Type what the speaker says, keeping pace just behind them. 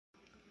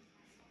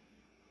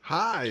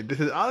Hi, this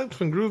is Alex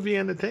from Groovy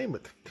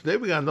Entertainment. Today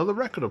we got another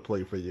record to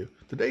play for you.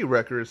 Today's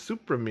record is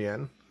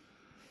Superman,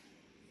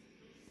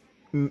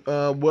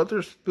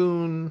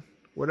 Weatherspoon,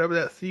 whatever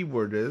that C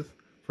word is,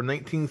 for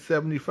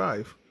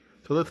 1975.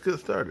 So let's get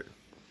started.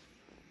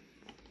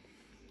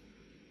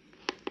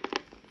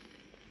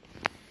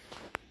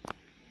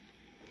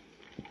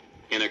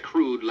 In a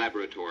crude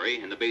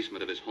laboratory in the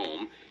basement of his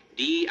home,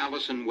 D.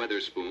 Allison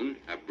Weatherspoon,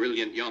 a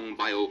brilliant young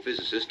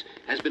biophysicist,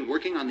 has been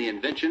working on the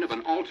invention of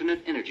an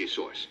alternate energy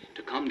source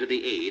to come to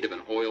the aid of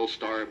an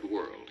oil-starved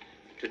world.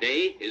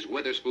 Today is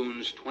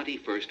Weatherspoon's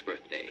 21st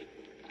birthday.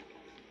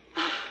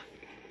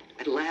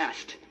 At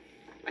last,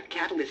 a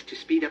catalyst to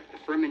speed up the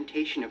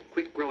fermentation of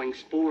quick-growing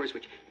spores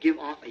which give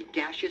off a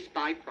gaseous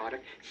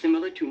byproduct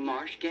similar to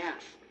marsh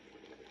gas.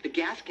 The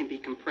gas can be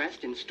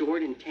compressed and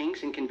stored in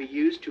tanks and can be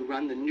used to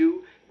run the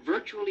new,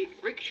 virtually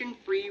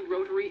friction-free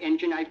rotary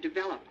engine I've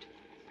developed.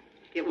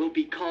 It will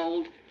be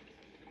called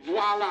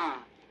Voila,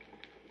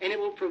 and it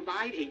will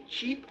provide a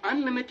cheap,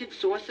 unlimited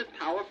source of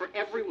power for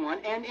everyone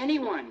and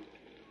anyone.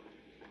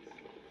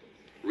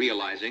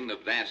 Realizing the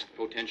vast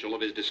potential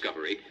of his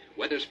discovery,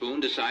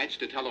 Weatherspoon decides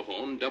to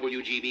telephone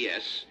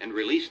WGBS and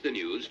release the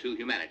news to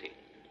humanity.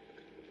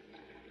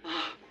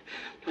 Ah,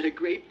 what a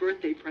great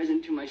birthday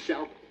present to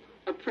myself.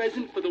 A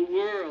present for the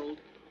world.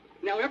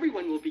 Now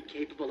everyone will be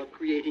capable of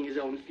creating his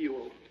own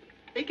fuel.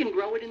 They can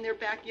grow it in their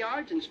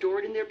backyards and store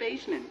it in their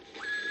basements.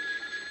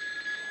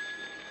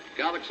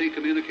 Galaxy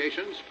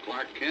Communications,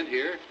 Clark Kent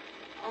here.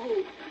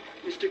 Oh,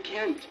 Mr.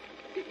 Kent,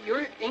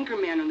 you're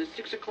anchorman on the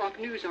 6 o'clock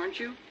news, aren't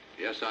you?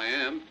 Yes, I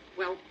am.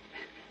 Well,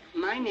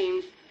 my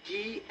name's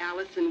D.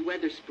 Allison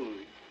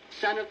Weatherspoon,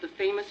 son of the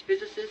famous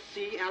physicist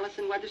C.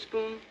 Allison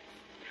Weatherspoon.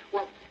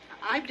 Well,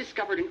 I've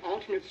discovered an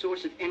alternate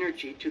source of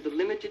energy to the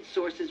limited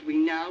sources we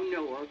now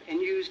know of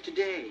and use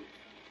today.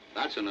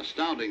 That's an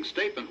astounding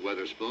statement,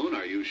 Weatherspoon.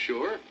 Are you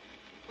sure?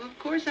 Well, of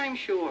course I'm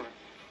sure.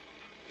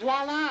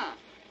 Voila!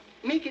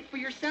 Make it for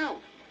yourself.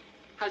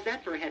 How's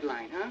that for a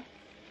headline, huh?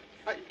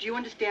 Do you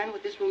understand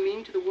what this will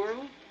mean to the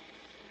world?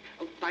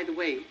 Oh, by the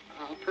way,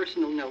 a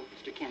personal note,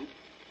 Mr. Kent.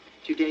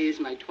 Today is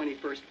my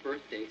 21st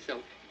birthday,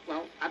 so,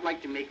 well, I'd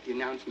like to make the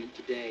announcement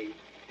today.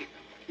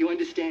 You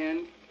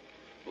understand?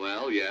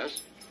 Well,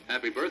 yes.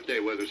 Happy birthday,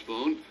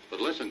 Weatherspoon.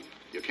 But listen,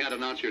 you can't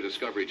announce your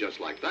discovery just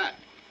like that.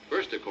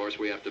 First, of course,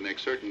 we have to make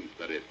certain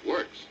that it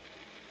works.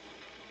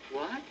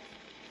 What?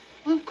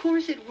 Well, of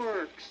course it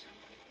works.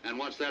 And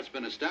once that's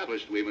been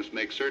established, we must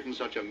make certain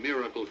such a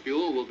miracle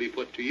fuel will be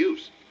put to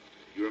use.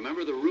 You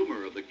remember the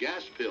rumor of the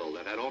gas pill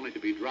that had only to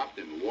be dropped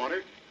in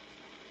water?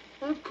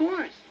 Well, of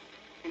course.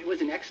 And it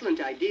was an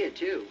excellent idea,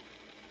 too.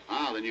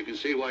 Ah, then you can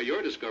see why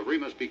your discovery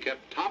must be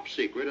kept top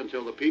secret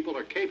until the people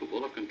are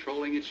capable of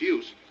controlling its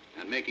use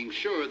and making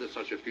sure that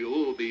such a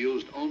fuel will be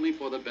used only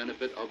for the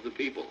benefit of the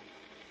people.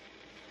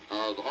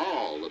 Of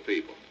all the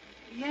people.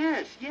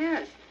 Yes.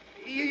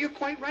 You're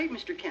quite right,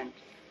 Mr. Kent.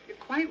 You're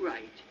quite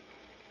right.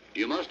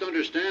 You must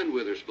understand,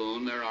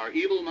 Witherspoon, there are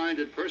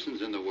evil-minded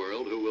persons in the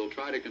world who will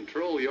try to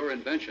control your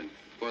invention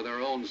for their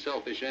own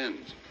selfish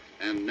ends,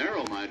 and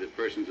narrow-minded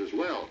persons as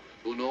well,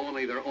 who know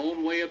only their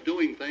own way of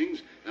doing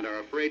things and are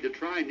afraid to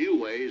try new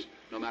ways,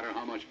 no matter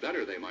how much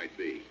better they might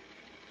be.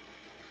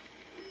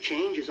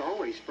 Change is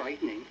always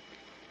frightening,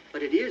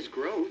 but it is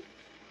growth.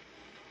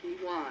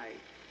 Why?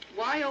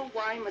 Why, oh,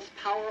 why must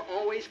power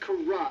always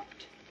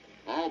corrupt?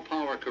 All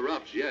power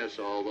corrupts, yes,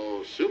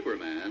 although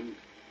Superman...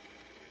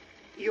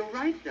 You're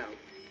right, though.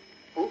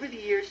 Over the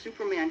years,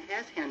 Superman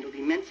has handled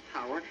immense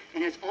power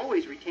and has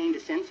always retained a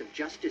sense of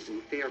justice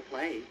and fair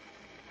play.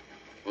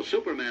 Well,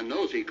 Superman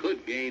knows he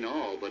could gain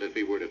all, but if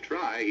he were to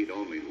try, he'd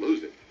only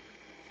lose it.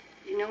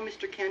 You know,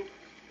 Mr. Kent,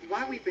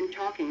 while we've been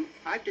talking,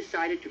 I've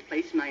decided to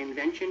place my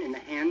invention in the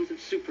hands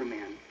of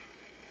Superman.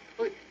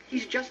 Well,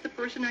 he's just the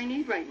person I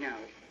need right now.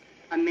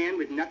 A man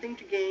with nothing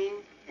to gain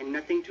and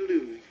nothing to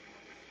lose.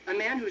 A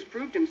man who's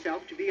proved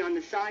himself to be on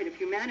the side of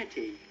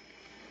humanity.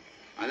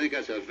 I think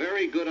that's a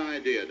very good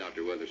idea,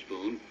 Dr.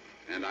 Weatherspoon,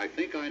 and I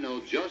think I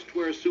know just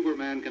where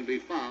Superman can be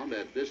found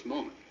at this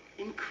moment.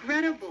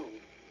 Incredible!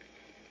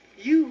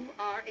 You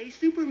are a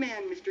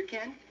Superman, Mr.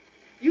 Kent.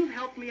 You've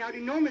helped me out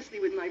enormously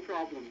with my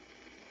problem.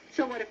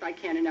 So what if I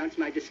can't announce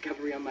my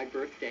discovery on my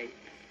birthday?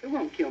 It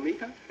won't kill me,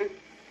 huh?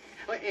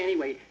 Well,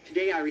 anyway,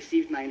 today I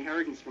received my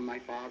inheritance from my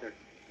father,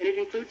 and it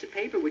includes a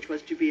paper which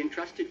was to be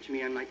entrusted to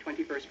me on my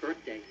 21st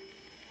birthday.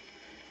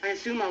 I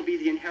assume I'll be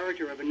the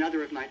inheritor of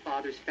another of my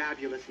father's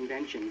fabulous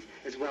inventions,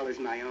 as well as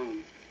my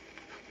own.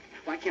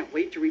 Well, I can't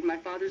wait to read my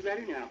father's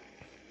letter now.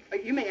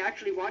 You may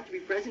actually want to be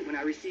present when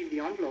I receive the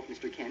envelope,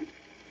 Mr. Kent.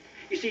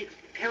 You see,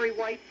 Perry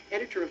White,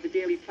 editor of the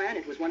Daily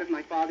Planet, was one of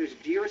my father's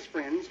dearest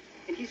friends,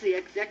 and he's the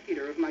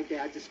executor of my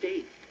dad's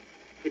estate.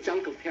 It's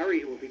Uncle Perry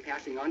who will be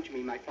passing on to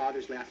me my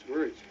father's last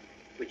words,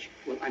 which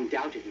will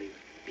undoubtedly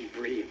be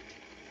brilliant.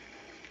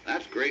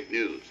 That's great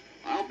news.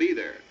 I'll be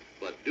there,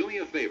 but do me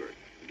a favor.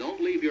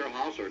 Don't leave your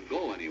house or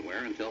go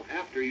anywhere until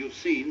after you've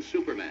seen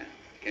Superman.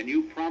 Can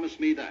you promise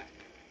me that?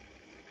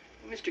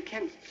 Well, Mr.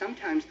 Kent,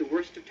 sometimes the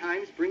worst of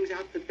times brings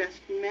out the best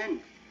in men,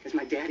 as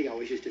my daddy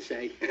always used to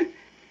say.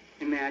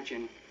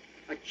 Imagine,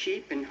 A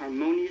cheap and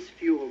harmonious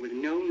fuel with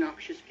no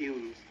noxious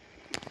fumes.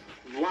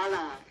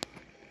 Voila!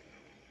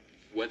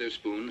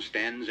 Weatherspoon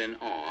stands in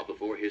awe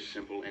before his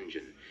simple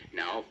engine,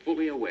 now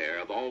fully aware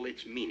of all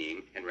its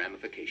meaning and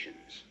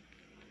ramifications.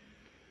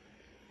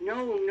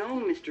 No,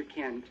 Mr.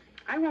 Kent.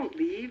 I won't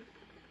leave.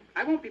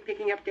 I won't be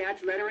picking up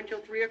Dad's letter until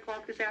 3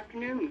 o'clock this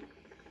afternoon.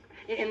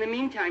 In the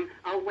meantime,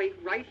 I'll wait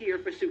right here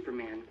for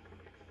Superman.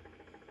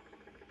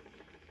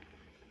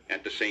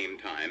 At the same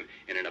time,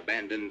 in an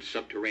abandoned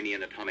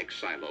subterranean atomic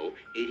silo,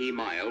 80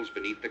 miles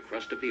beneath the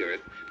crust of the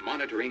Earth,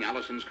 monitoring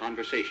Allison's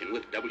conversation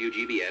with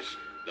WGBS,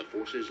 the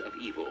forces of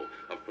evil,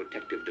 of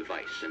protective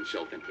device and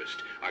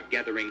self-interest, are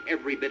gathering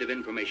every bit of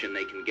information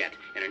they can get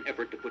in an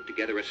effort to put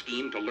together a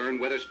scheme to learn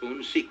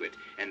Weatherspoon's secret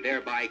and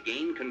thereby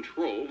gain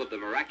control of the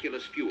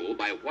miraculous fuel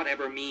by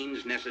whatever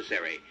means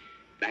necessary.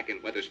 Back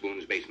in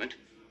Weatherspoon's basement.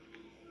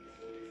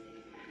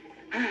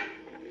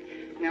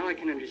 Now I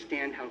can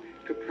understand how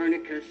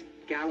Copernicus,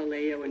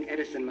 Galileo, and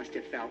Edison must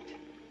have felt.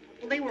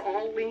 Well, they were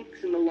all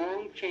links in the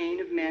long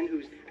chain of men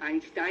whose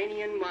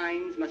Einsteinian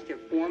minds must have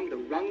formed the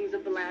rungs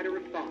of the ladder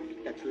of thought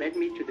that's led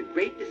me to the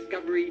great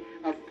discovery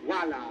of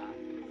voila.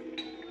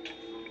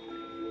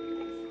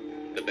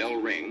 The bell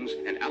rings,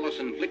 and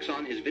Allison flicks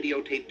on his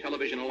videotape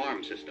television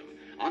alarm system.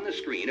 On the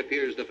screen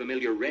appears the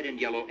familiar red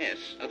and yellow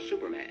S of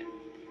Superman.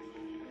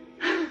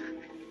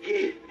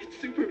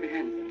 It's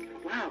Superman.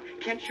 Wow,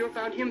 Kent sure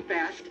found him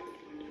fast.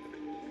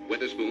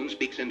 Weatherspoon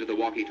speaks into the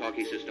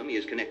walkie-talkie system he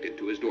is connected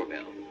to his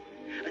doorbell.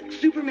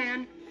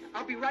 Superman,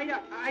 I'll be right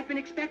up. I've been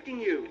expecting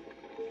you.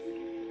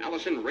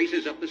 Allison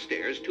races up the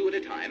stairs, 2 at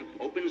a time,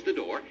 opens the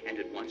door, and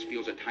at once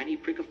feels a tiny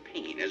prick of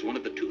pain as one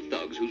of the 2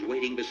 thugs who's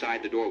waiting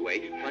beside the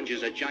doorway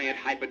plunges a giant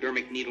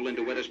hypodermic needle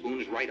into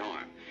Weatherspoon's right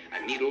arm.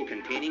 A needle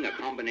containing a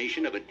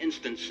combination of an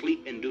instant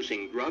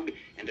sleep-inducing drug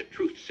and a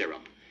truth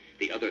serum.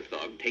 The other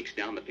thug takes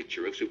down the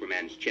picture of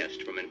Superman's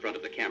chest from in front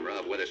of the camera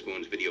of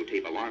Weatherspoon's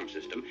videotape alarm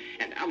system,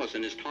 and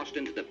Allison is tossed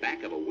into the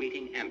back of a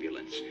waiting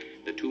ambulance.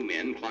 The 2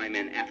 men climb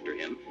in after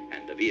him,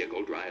 and the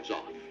vehicle drives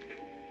off.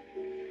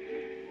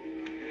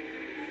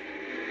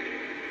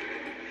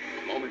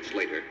 Moments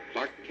later,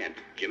 Clark Kent,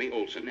 Jimmy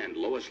Olsen, and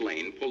Lois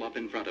Lane pull up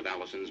in front of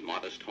Allison's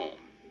modest home.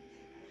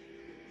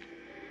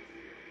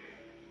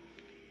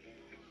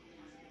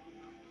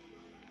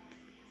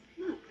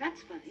 Look,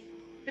 that's funny.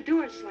 The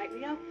door's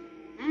slightly open.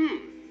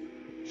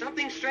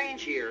 Something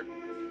strange here.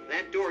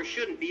 That door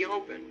shouldn't be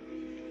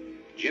open.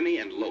 Jimmy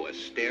and Lois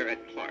stare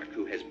at Clark,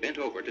 who has bent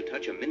over to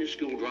touch a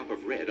minuscule drop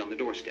of red on the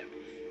doorstep.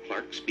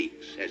 Clark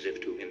speaks as if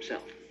to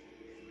himself.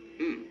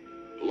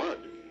 Blood.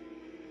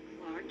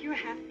 Clark, you're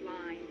half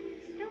blind.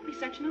 Don't be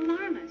such an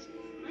alarmist.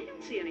 I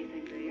don't see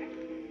anything there.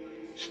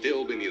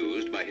 Still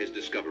bemused by his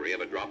discovery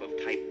of a drop of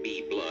type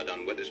B blood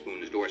on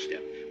Weatherspoon's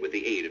doorstep, with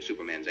the aid of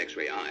Superman's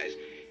X-ray eyes,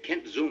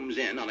 Kent zooms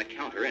in on a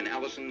counter in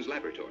Allison's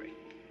laboratory.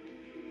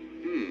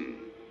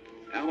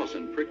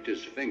 Allison pricked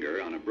his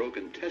finger on a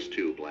broken test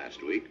tube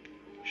last week.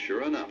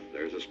 Sure enough,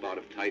 there's a spot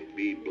of type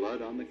B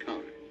blood on the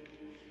counter.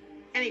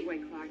 Anyway,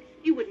 Clark,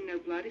 you wouldn't know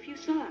blood if you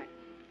saw it.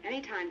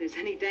 Anytime there's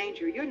any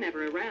danger, you're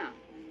never around.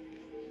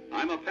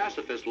 I'm a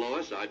pacifist,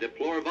 Lois. I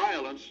deplore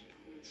violence.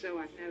 So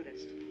I've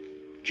noticed.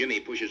 Jimmy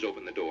pushes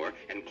open the door,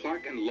 and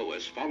Clark and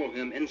Lois follow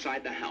him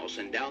inside the house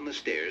and down the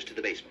stairs to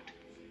the basement.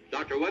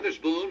 Dr.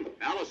 Weatherspoon,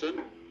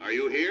 Allison, are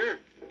you here?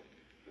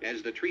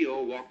 As the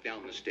trio walk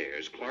down the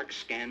stairs, Clark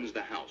scans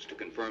the house to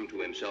confirm to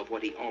himself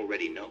what he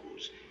already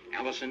knows.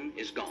 Allison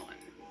is gone.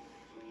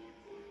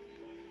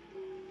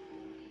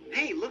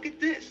 Hey, look at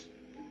this.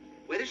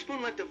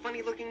 Weatherspoon left a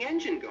funny-looking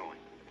engine going.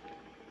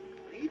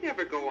 He'd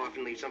never go off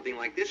and leave something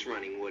like this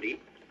running, would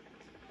he?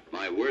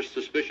 My worst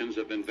suspicions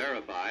have been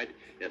verified.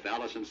 If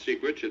Allison's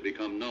secret should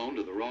become known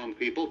to the wrong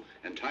people,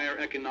 entire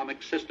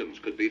economic systems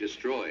could be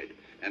destroyed.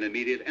 An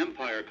immediate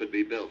empire could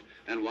be built,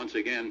 and once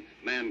again,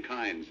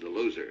 mankind's the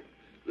loser.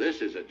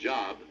 This is a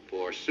job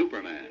for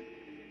Superman.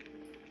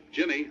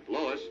 Jimmy,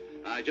 Lois,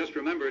 I just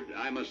remembered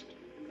I must...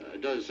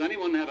 does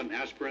anyone have an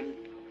aspirin?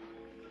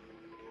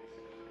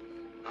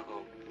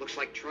 Uh-oh. Looks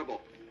like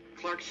trouble.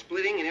 Clark's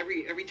splitting, and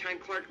every time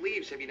Clark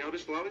leaves, have you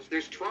noticed, Lois?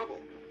 There's trouble.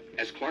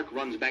 As Clark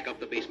runs back up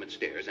the basement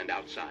stairs and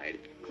outside,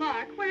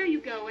 Clark, where are you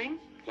going?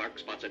 Clark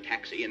spots a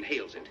taxi and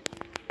hails it.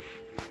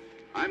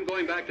 I'm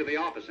going back to the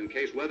office in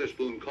case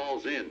Weatherspoon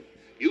calls in.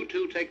 You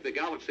 2 take the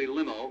Galaxy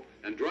limo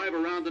and drive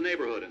around the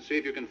neighborhood and see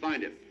if you can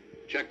find him.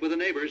 Check with the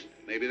neighbors.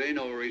 Maybe they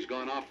know where he's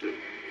gone off to.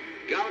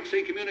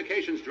 Galaxy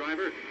Communications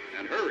driver,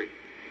 and hurry.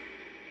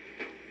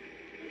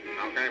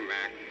 Okay,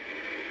 Mac.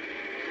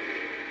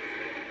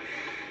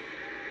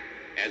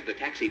 As the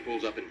taxi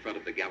pulls up in front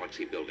of the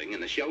Galaxy building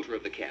in the shelter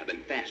of the cab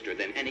and faster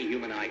than any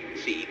human eye can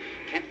see,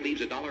 Kent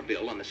leaves a $1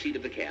 bill on the seat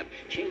of the cab,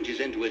 changes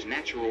into his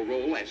natural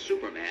role as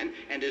Superman,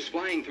 and is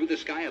flying through the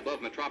sky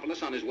above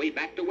Metropolis on his way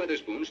back to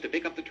Weatherspoon's to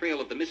pick up the trail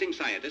of the missing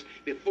scientist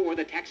before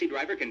the taxi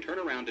driver can turn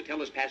around to tell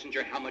his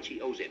passenger how much he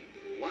owes him.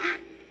 What?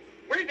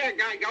 Where'd that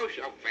guy go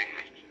so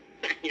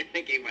fast? You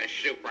think he was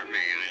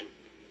Superman?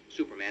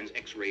 Superman's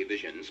X-ray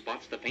vision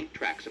spots the faint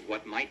tracks of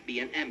what might be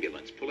an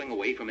ambulance pulling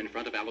away from in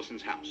front of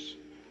Allison's house.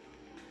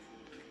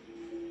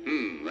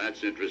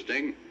 That's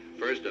interesting.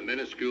 First, a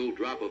minuscule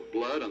drop of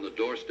blood on the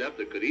doorstep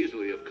that could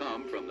easily have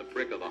come from the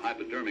prick of a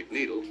hypodermic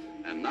needle.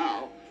 And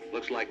now,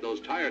 looks like those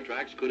tire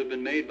tracks could have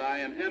been made by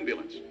an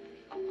ambulance.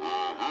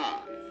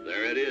 Aha!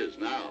 There it is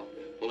now,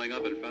 pulling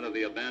up in front of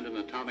the abandoned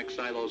atomic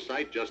silo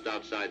site just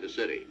outside the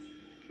city.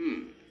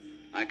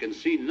 I can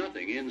see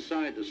nothing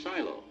inside the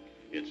silo.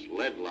 It's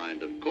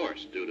lead-lined, of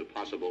course, due to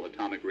possible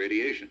atomic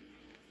radiation.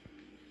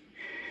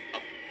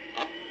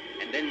 Up,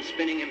 and then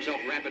spinning himself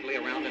rapidly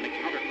around in a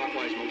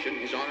counterclockwise motion,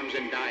 his arms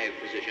in dive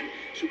position,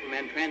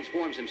 Superman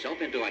transforms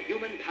himself into a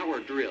human power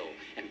drill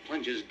and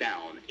plunges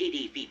down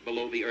 80 feet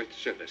below the Earth's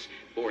surface,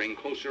 boring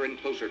closer and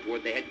closer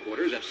toward the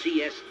headquarters of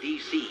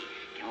CSDC,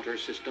 Counter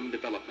System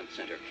Development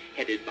Center,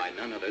 headed by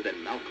none other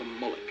than Malcolm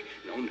Mullock,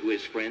 known to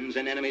his friends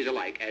and enemies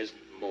alike as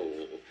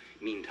Mole.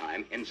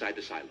 Meantime, inside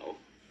the silo...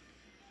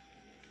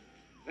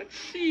 Let's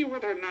see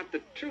whether or not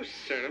the truth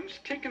serum's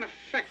taken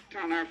effect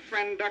on our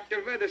friend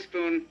Dr.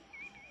 Weatherspoon.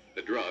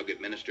 The drug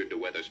administered to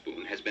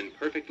Weatherspoon has been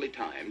perfectly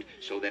timed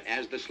so that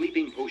as the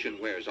sleeping potion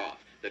wears off,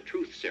 the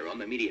truth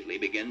serum immediately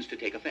begins to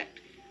take effect.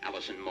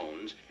 Allison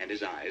moans, and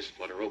his eyes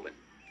flutter open.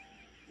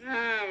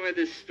 Ah,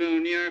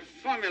 Weatherspoon, your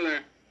formula.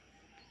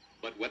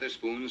 But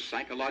Weatherspoon's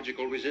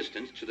psychological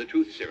resistance to the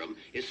truth serum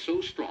is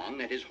so strong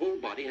that his whole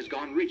body has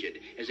gone rigid,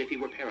 as if he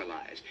were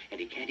paralyzed, and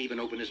he can't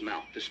even open his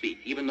mouth to speak,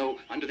 even though,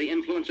 under the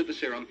influence of the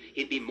serum,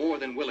 he'd be more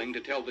than willing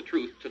to tell the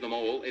truth to the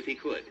Mole if he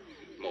could.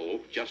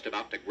 Mole, just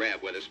about to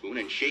grab Weatherspoon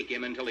and shake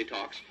him until he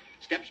talks,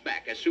 steps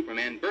back as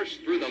Superman bursts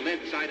through the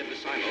lead side of the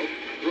silo,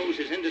 throws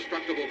his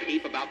indestructible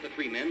cape about the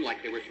three men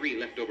like they were three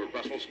leftover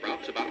Brussels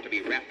sprouts about to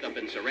be wrapped up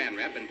in saran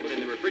wrap and put in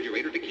the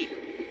refrigerator to keep.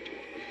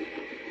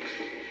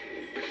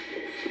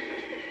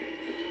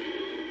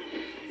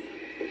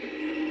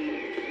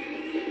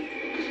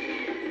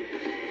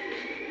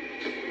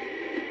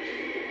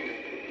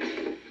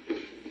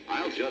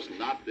 I'll just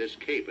knot this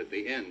cape at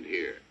the end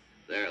here.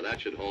 There,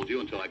 that should hold you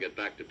until I get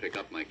back to pick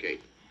up my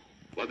cape.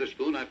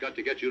 Weatherspoon, I've got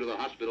to get you to the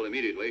hospital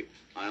immediately.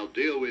 I'll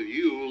deal with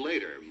you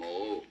later,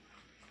 Mole.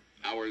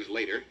 Hours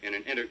later, in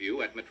an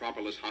interview at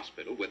Metropolis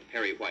Hospital with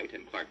Perry White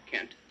and Clark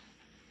Kent.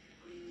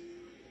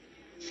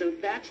 So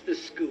that's the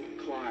scoop,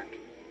 Clark.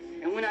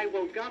 And when I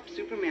woke up,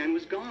 Superman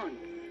was gone.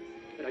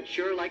 But I'd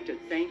sure like to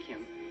thank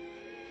him.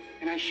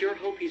 And I sure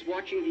hope he's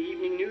watching the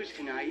evening news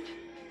tonight.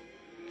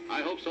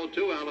 I hope so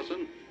too,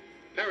 Allison.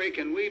 Perry,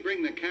 can we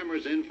bring the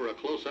cameras in for a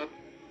close-up?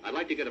 I'd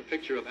like to get a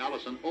picture of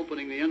Allison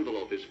opening the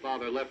envelope his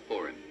father left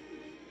for him.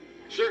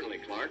 Certainly,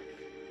 Clark.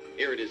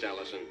 Here it is,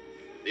 Allison.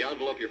 The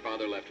envelope your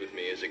father left with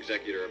me as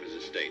executor of his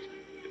estate,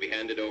 to be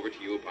handed over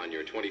to you upon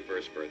your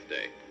 21st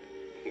birthday,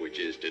 which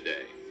is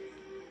today.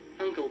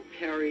 Uncle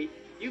Perry,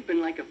 you've been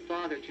like a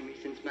father to me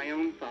since my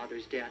own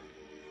father's death.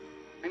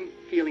 I'm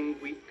feeling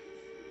weak.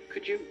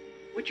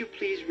 Would you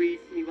please read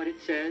me what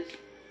it says?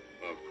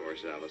 Of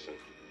course, Allison.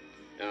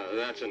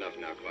 That's enough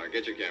now, Clark.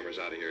 Get your cameras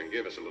out of here and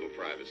give us a little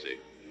privacy.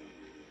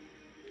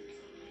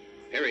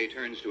 Perry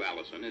turns to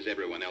Allison as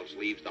everyone else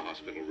leaves the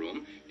hospital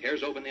room,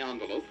 tears open the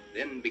envelope,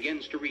 then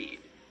begins to read.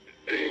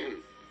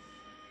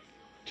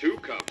 2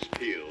 cups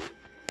peeled,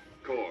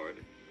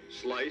 cored,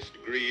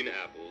 sliced green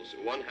apples,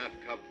 1/2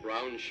 cup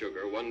brown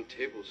sugar, 1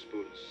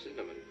 tablespoon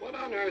cinnamon. What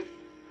on earth?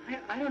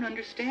 I don't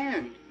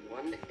understand.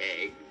 1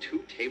 egg,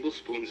 2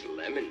 tablespoons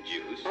lemon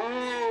juice.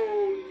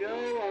 Oh,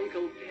 no,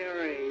 Uncle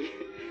Perry.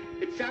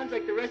 It sounds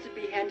like the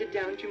recipe handed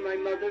down to my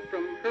mother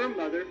from her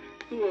mother,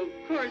 who, of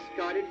course,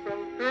 got it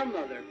from her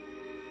mother.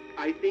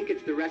 I think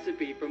it's the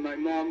recipe for my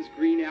mom's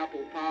green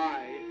apple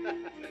pie.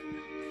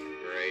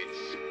 Great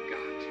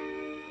Scott.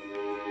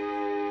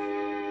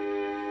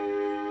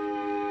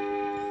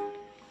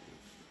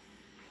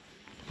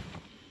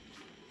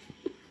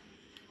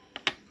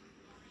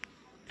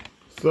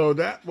 So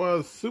that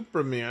was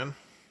Superman.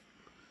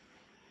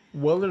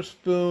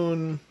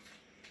 Weatherspoon,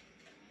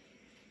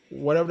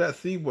 whatever that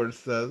C word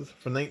says,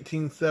 from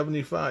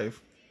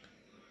 1975.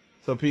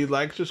 So please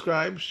like,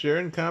 subscribe, share,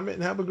 and comment,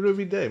 and have a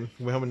groovy day.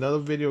 We'll have another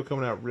video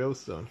coming out real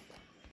soon.